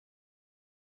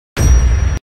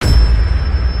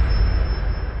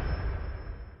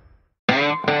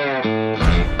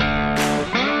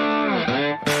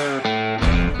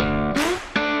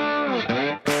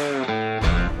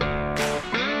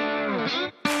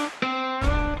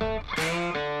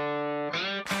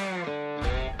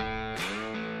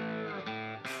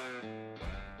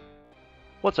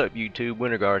What's up YouTube,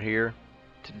 Winterguard here.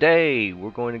 Today we're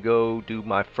going to go do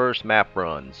my first map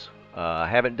runs. I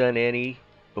haven't done any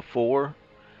before.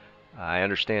 I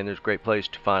understand there's a great place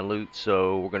to find loot,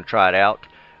 so we're going to try it out.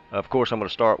 Of course I'm going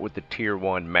to start with the Tier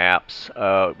 1 maps.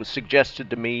 It was suggested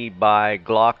to me by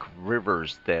Glock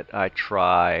Rivers that I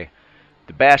try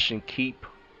the Bastion Keep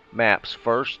maps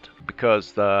first,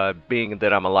 because being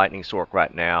that I'm a Lightning Sorc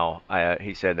right now,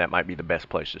 he said that might be the best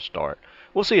place to start.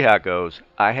 We'll see how it goes.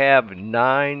 I have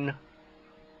 9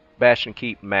 Bastion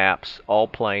Keep maps, all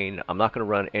plain. I'm not going to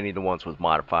run any of the ones with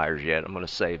modifiers yet. I'm going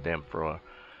to save them for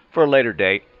a later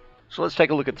date. So let's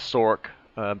take a look at the Sorc,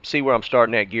 see where I'm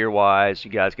starting at gear-wise.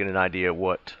 You guys get an idea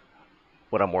what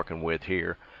I'm working with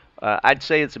here. I'd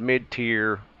say it's a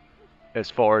mid-tier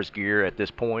as far as gear at this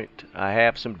point. I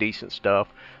have some decent stuff,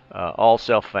 all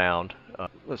self-found.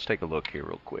 Let's take a look here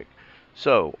real quick.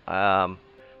 So,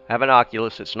 I have an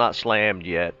Oculus. It's not slammed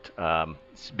yet.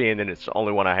 Being that it's the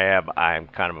only one I have, I'm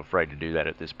kind of afraid to do that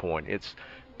at this point. It's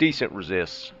decent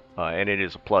resists, and it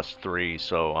is a +3,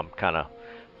 so I'm kind of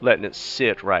letting it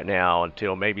sit right now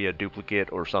until maybe a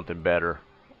duplicate or something better.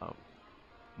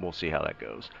 We'll see how that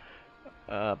goes.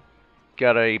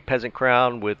 Got a Peasant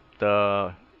Crown with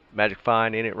Magic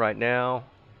Find in it right now.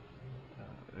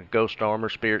 Ghost Armor,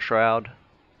 Spirit Shroud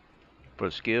for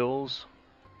the skills.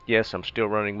 Yes, I'm still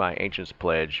running my Ancient's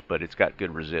Pledge, but it's got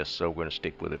good resist, so we're going to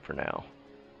stick with it for now.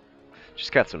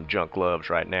 Just got some junk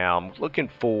gloves right now. I'm looking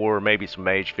for maybe some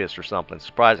Mage Fist or something.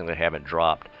 Surprisingly, haven't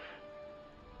dropped.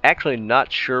 Actually,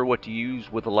 not sure what to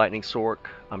use with a Lightning Sorc.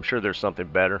 I'm sure there's something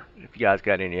better. If you guys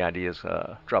got any ideas,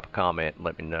 drop a comment and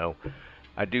let me know.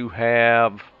 I do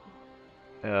have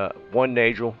one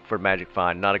Nagel for Magic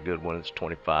Find, not a good one. It's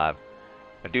 25.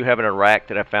 I do have an Iraq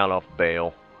that I found off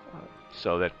Bale,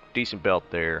 so that decent belt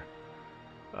there.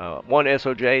 One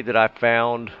SOJ that I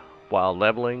found while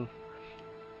leveling.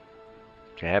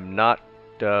 I have not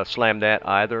slammed that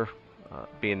either,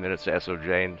 being that it's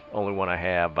SOJ and only one I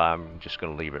have. I'm just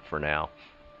going to leave it for now.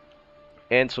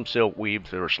 And some Silk Weaves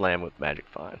that are slammed with Magic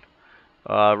Find.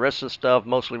 Rest of the stuff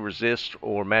mostly resist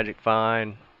or Magic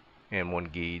Find, and one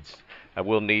Geeds. I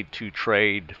will need to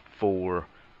trade for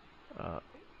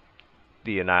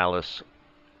the Annihilus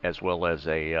as well as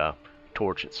a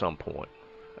torch at some point.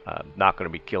 Not going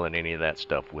to be killing any of that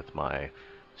stuff with my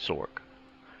Sorc.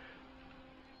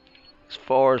 As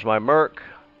far as my Merc,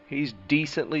 he's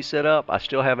decently set up. I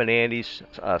still have an Andes.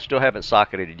 Still haven't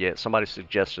socketed it yet. Somebody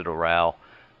suggested a RAL,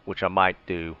 which I might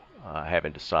do. I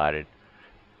haven't decided.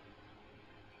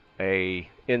 A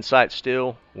Insight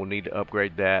still. We'll need to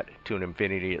upgrade that to an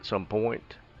Infinity at some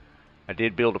point. I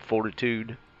did build a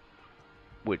Fortitude,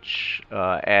 which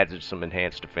adds some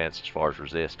enhanced defense as far as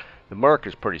resist. The Merc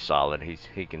is pretty solid.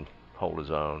 He can hold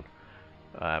his own.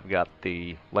 I've got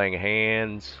the Laying of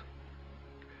Hands,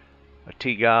 a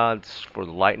T-Gods for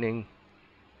the Lightning,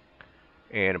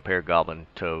 and a pair of Goblin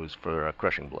Toes for a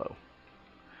Crushing Blow.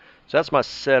 So that's my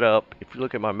setup. If you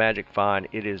look at my Magic Find,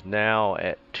 it is now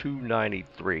at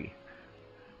 293.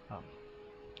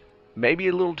 Maybe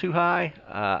a little too high.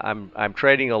 I'm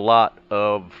trading a lot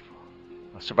of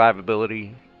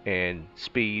survivability and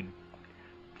speed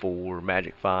for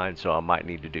Magic Find, so I might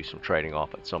need to do some trading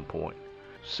off at some point.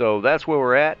 So that's where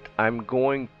we're at. I'm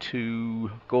going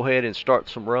to go ahead and start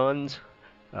some runs.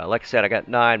 Like I said, I got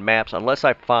 9 maps. Unless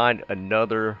I find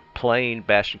another plain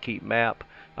Bastion Keep map,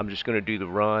 I'm just going to do the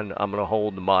run. I'm going to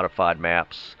hold the modified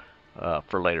maps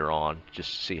for later on,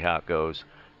 just to see how it goes.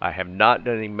 I have not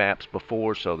done any maps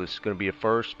before, so this is going to be a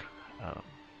first.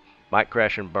 Might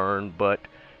crash and burn, but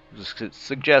it was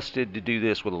suggested to do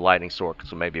this with a Lightning Sorc,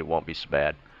 so maybe it won't be so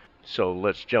bad. So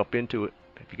let's jump into it.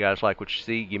 If you guys like what you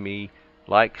see, give me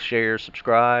like, share,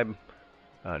 subscribe,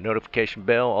 notification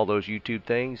bell, all those YouTube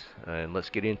things, and let's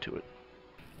get into it.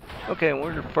 Okay,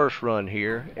 we're in the first run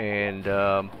here, and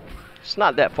it's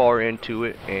not that far into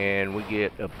it, and we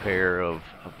get a pair of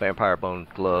Vampire Bone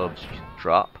gloves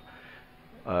drop.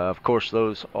 Of course,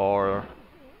 those are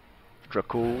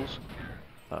Dracul's.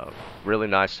 Really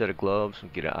nice set of gloves.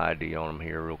 Get an ID on them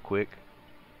here real quick.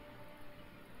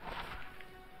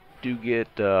 Do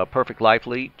get perfect life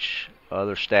leech.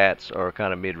 Other stats are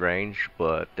kind of mid-range,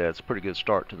 but that's a pretty good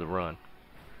start to the run.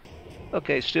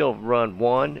 Okay, still run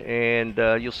 1, and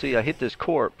you'll see I hit this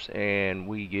corpse and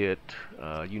we get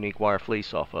unique wire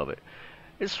fleece off of it.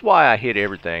 This is why I hit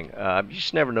everything. You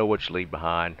just never know what you leave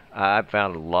behind. I've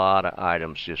found a lot of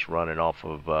items just running off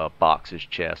of boxes,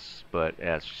 chests, but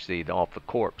as you see, off the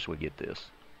corpse we get this.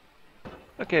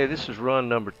 Okay, this is run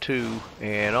number 2,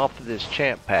 and off of this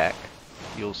champ pack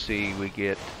you'll see we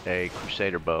get a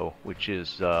Crusader bow, which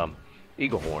is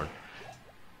Eagle Horn.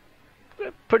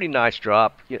 Pretty nice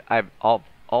drop. I've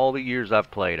all the years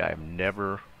I've played, I've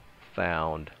never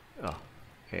found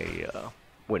a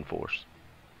wind force.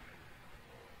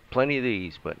 Plenty of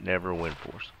these, but never a wind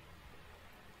force.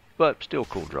 But still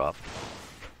cool drop.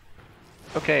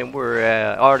 Okay, and we're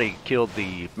already killed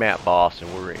the map boss,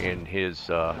 and we're in his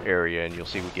area, and you'll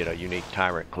see we get a unique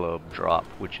Tyrant Club drop,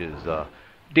 which is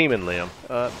Demon Limb.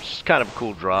 It's kind of a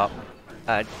cool drop.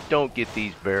 I don't get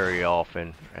these very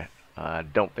often. I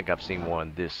don't think I've seen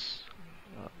one this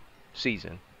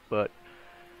season, but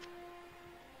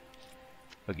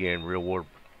again, real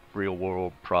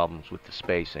world problems with the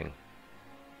spacing.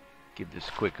 Give this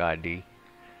a quick ID.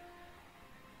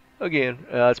 Again,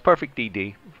 it's perfect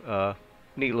DD.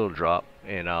 Neat little drop,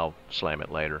 and I'll slam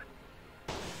it later.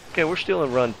 Okay, we're still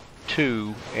in run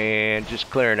 2 and just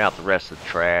clearing out the rest of the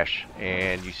trash,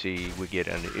 and you see we get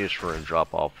an Ishran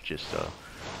drop off, just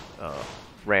a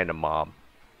random mob.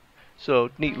 So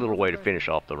neat little way to finish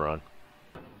off the run.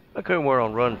 Okay, we're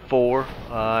on run 4.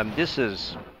 This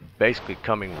is basically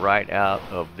coming right out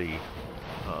of the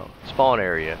spawn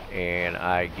area, and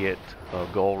I get a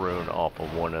gold rune off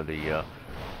of one of the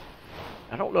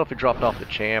I don't know if it dropped off the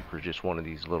champ or just one of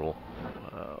these little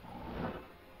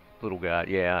guys.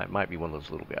 Yeah, it might be one of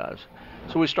those little guys.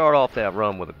 So we start off that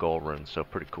run with a gold rune, so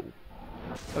pretty cool.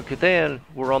 Okay, then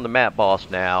we're on the map boss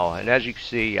now, and as you can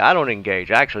see, I don't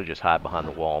engage. I actually just hide behind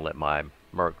the wall and let my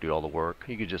merc do all the work.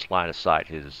 You can just line of sight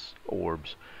his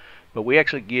orbs. But we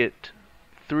actually get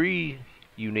 3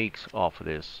 uniques off of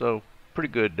this, so pretty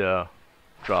good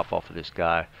drop off of this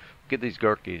guy. Get these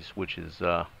Gurkies, which is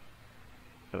a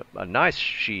nice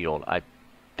shield. I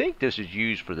think this is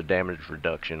used for the damage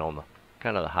reduction on the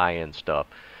kind of the high-end stuff.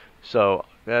 So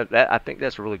I think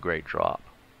that's a really great drop.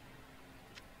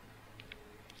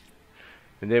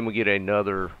 And then we get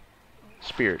another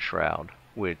Spirit Shroud,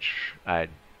 which I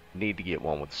need to get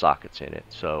one with sockets in it.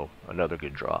 So another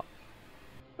good drop.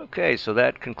 Okay, so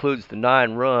that concludes the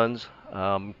 9 runs.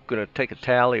 I'm going to take a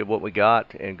tally of what we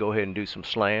got and go ahead and do some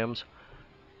slams.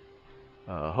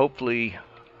 Hopefully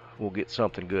we'll get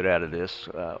something good out of this.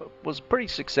 Was pretty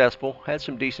successful. Had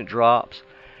some decent drops.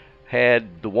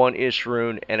 Had the 1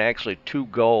 Ishran and actually 2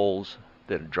 goals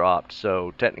that dropped.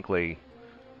 So technically,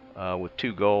 with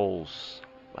 2 goals,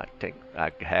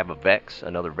 I have a Vex,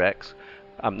 another Vex.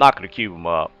 I'm not going to cube them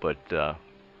up, but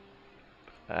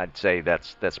I'd say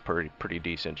that's pretty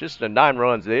decent. Just the 9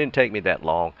 runs. They didn't take me that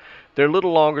long. They're a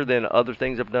little longer than other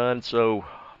things I've done. So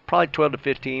probably 12 to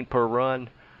 15 per run.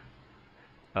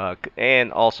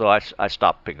 And also I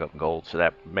stopped picking up gold, so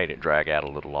that made it drag out a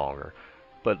little longer.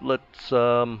 But let's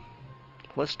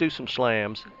do some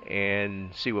slams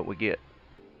and see what we get.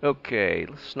 Okay,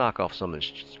 let's knock off some of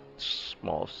this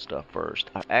small stuff first.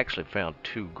 I actually found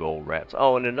 2 gold rats.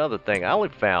 Oh, and another thing, I only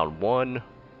found 1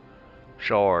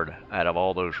 shard out of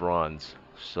all those runs,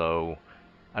 so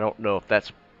I don't know if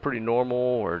that's pretty normal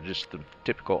or just the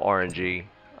typical RNG.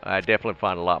 I definitely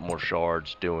find a lot more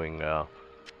shards doing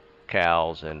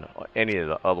cows and any of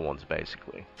the other ones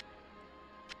basically.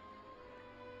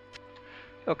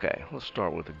 Okay, let's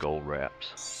start with the gold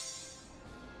wraps.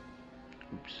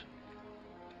 Oops.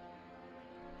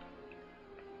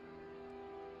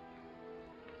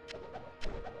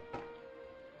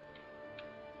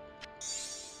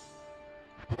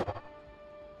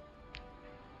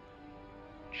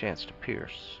 Chance to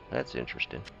pierce. That's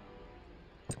interesting.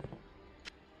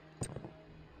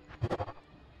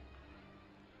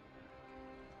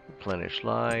 Replenish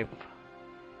life.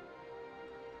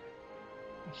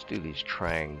 Let's do these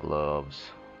Trang gloves.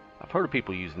 I've heard of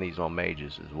people using these on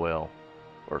mages as well.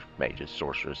 Or mages,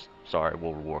 sorcerers. Sorry,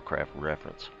 World of Warcraft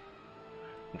reference.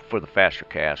 For the faster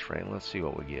cast rate, let's see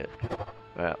what we get.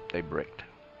 They bricked.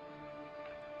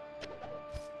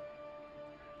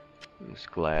 This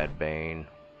Glad Bane.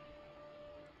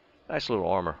 Nice little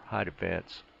armor, high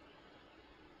defense.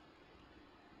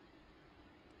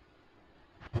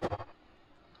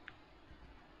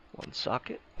 One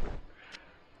socket.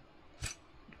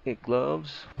 Get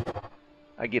gloves.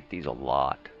 I get these a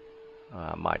lot.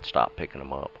 I might stop picking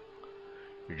them up.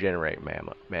 Regenerate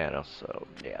mana, so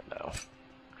yeah, no.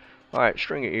 Alright,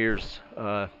 string of ears.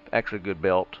 Actually a good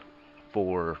belt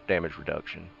for damage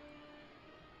reduction.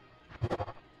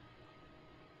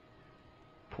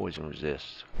 Poison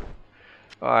resist.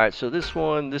 Alright, so this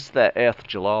is that Eth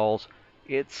Jalal's.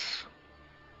 It's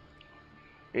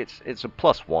a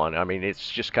 +1. I mean, it's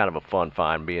just kind of a fun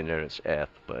find being there. It's Eth,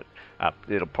 but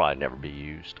it'll probably never be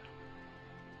used.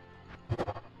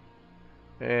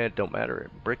 It don't matter.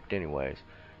 It bricked anyways.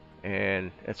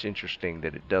 And that's interesting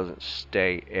that it doesn't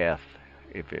stay Eth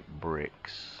if it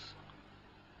bricks.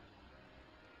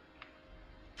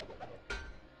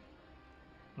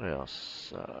 What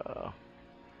else?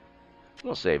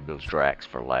 We'll save those Dracs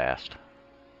for last.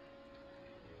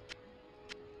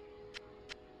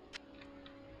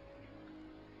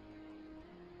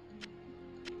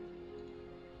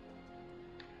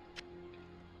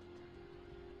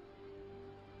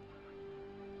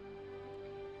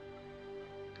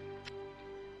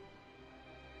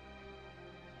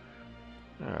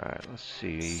 Alright, let's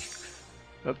see.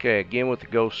 Okay, again with the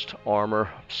ghost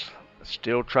armor.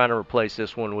 Still trying to replace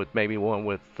this one with maybe one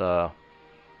with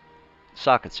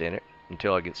sockets in it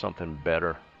until I get something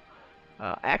better.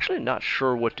 Actually not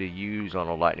sure what to use on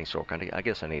a lightning Sorc. I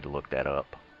guess I need to look that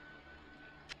up.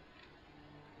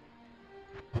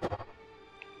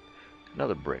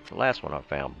 Another brick. The last one I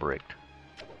found bricked.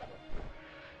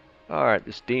 Alright,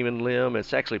 this demon limb,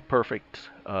 it's actually perfect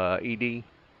ED.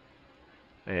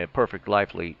 And perfect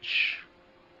life leech.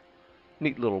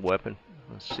 Neat little weapon.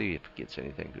 Let's see if it gets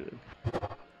anything good.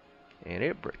 And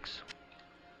it bricks.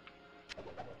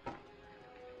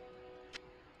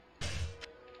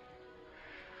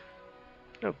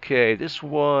 Okay, this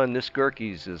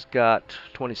Gurky's has got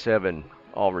 27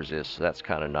 all resist, so that's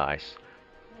kind of nice.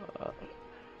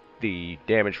 The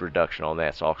damage reduction on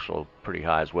that's also pretty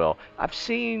high as well. I've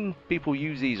seen people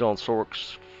use these on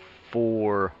Sorcs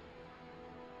for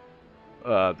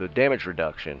the damage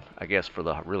reduction, I guess, for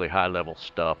the really high level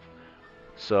stuff.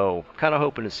 So, kind of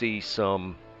hoping to see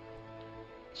some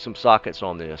sockets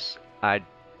on this. I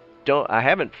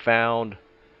haven't found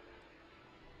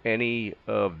any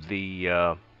of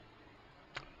the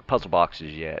puzzle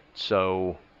boxes yet,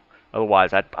 so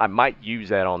otherwise I might use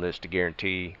that on this to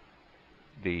guarantee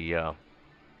the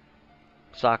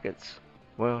sockets.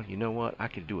 Well, you know what? I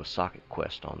could do a socket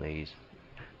quest on these.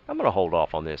 I'm gonna hold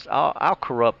off on this. I'll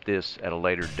corrupt this at a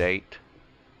later date,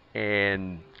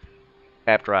 and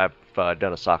after I've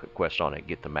done a socket quest on it,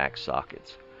 get the max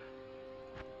sockets.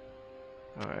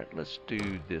 Alright, let's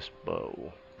do this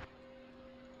bow.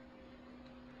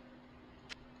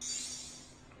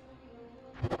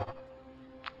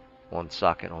 One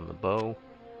socket on the bow.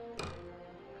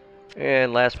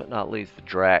 And last but not least, the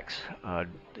Dracs.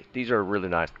 These are really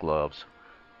nice gloves.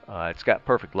 It's got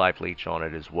perfect life leech on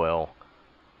it as well.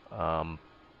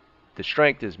 The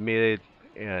strength is mid,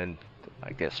 and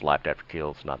I guess life after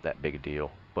kill is not that big a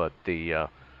deal. But the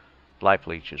life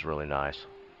leech is really nice.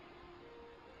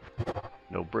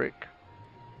 No brick.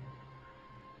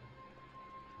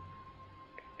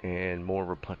 And more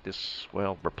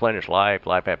replenish life,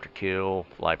 life after kill,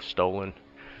 life stolen.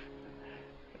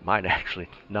 It might actually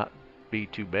not be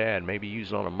too bad. Maybe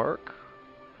use it on a merc?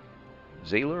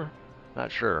 Zealer?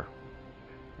 Not sure.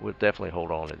 We'll definitely hold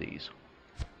on to these.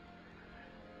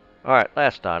 Alright,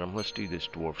 last item. Let's do this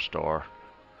dwarf star.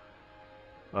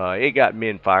 It got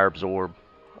min fire absorb,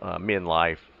 min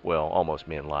life, well, almost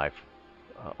min life,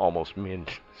 almost min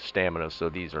stamina, so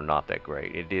these are not that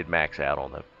great. It did max out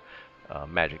on the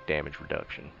magic damage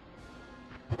reduction.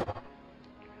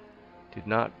 Did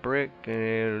not brick,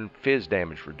 and fizz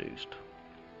damage reduced.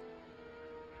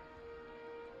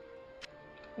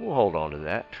 We'll hold on to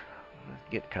that.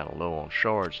 Get kind of low on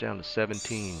shards, down to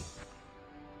 17.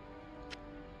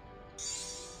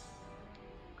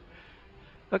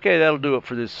 Okay, that'll do it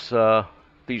for this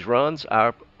these runs.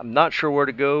 I'm not sure where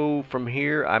to go from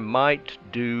here. I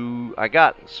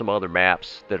got some other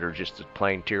maps that are just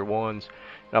plain tier 1s.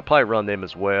 And I'll probably run them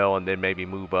as well, and then maybe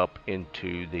move up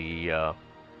into the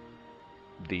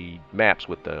maps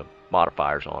with the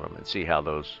modifiers on them and see how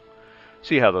those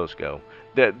go.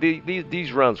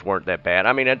 These runs weren't that bad.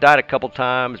 I mean, I died a couple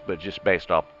times, but just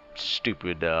based off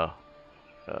stupid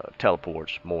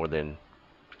teleports more than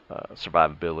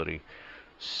survivability.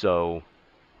 So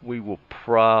we will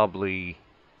probably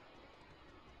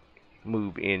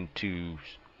move into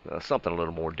something a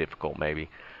little more difficult, maybe.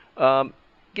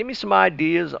 Give me some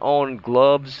ideas on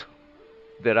gloves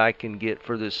that I can get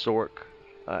for this Sorc.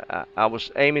 I was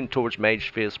aiming towards Mage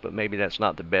Fist, but maybe that's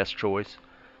not the best choice.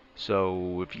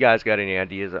 So if you guys got any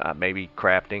ideas, maybe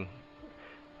crafting.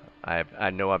 I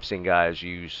know I've seen guys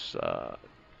use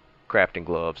crafting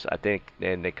gloves. I think,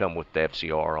 and they come with the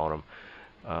FCR on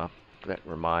them. That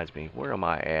reminds me, where am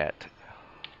I at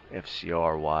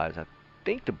FCR wise? I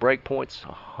think the breakpoint's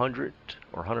 100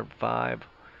 or 105.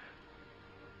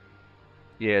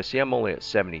 Yeah, see, I'm only at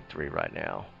 73 right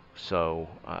now. So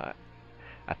I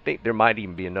think there might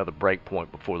even be another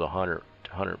breakpoint before the 100,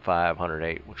 105,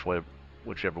 108,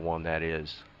 whichever one that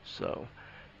is. So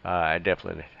I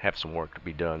definitely have some work to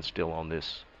be done still on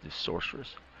this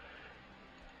sorceress.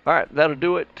 Alright, that'll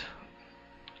do it.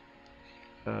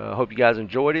 Hope you guys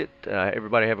enjoyed it.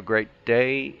 Everybody have a great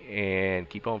day and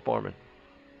keep on farming.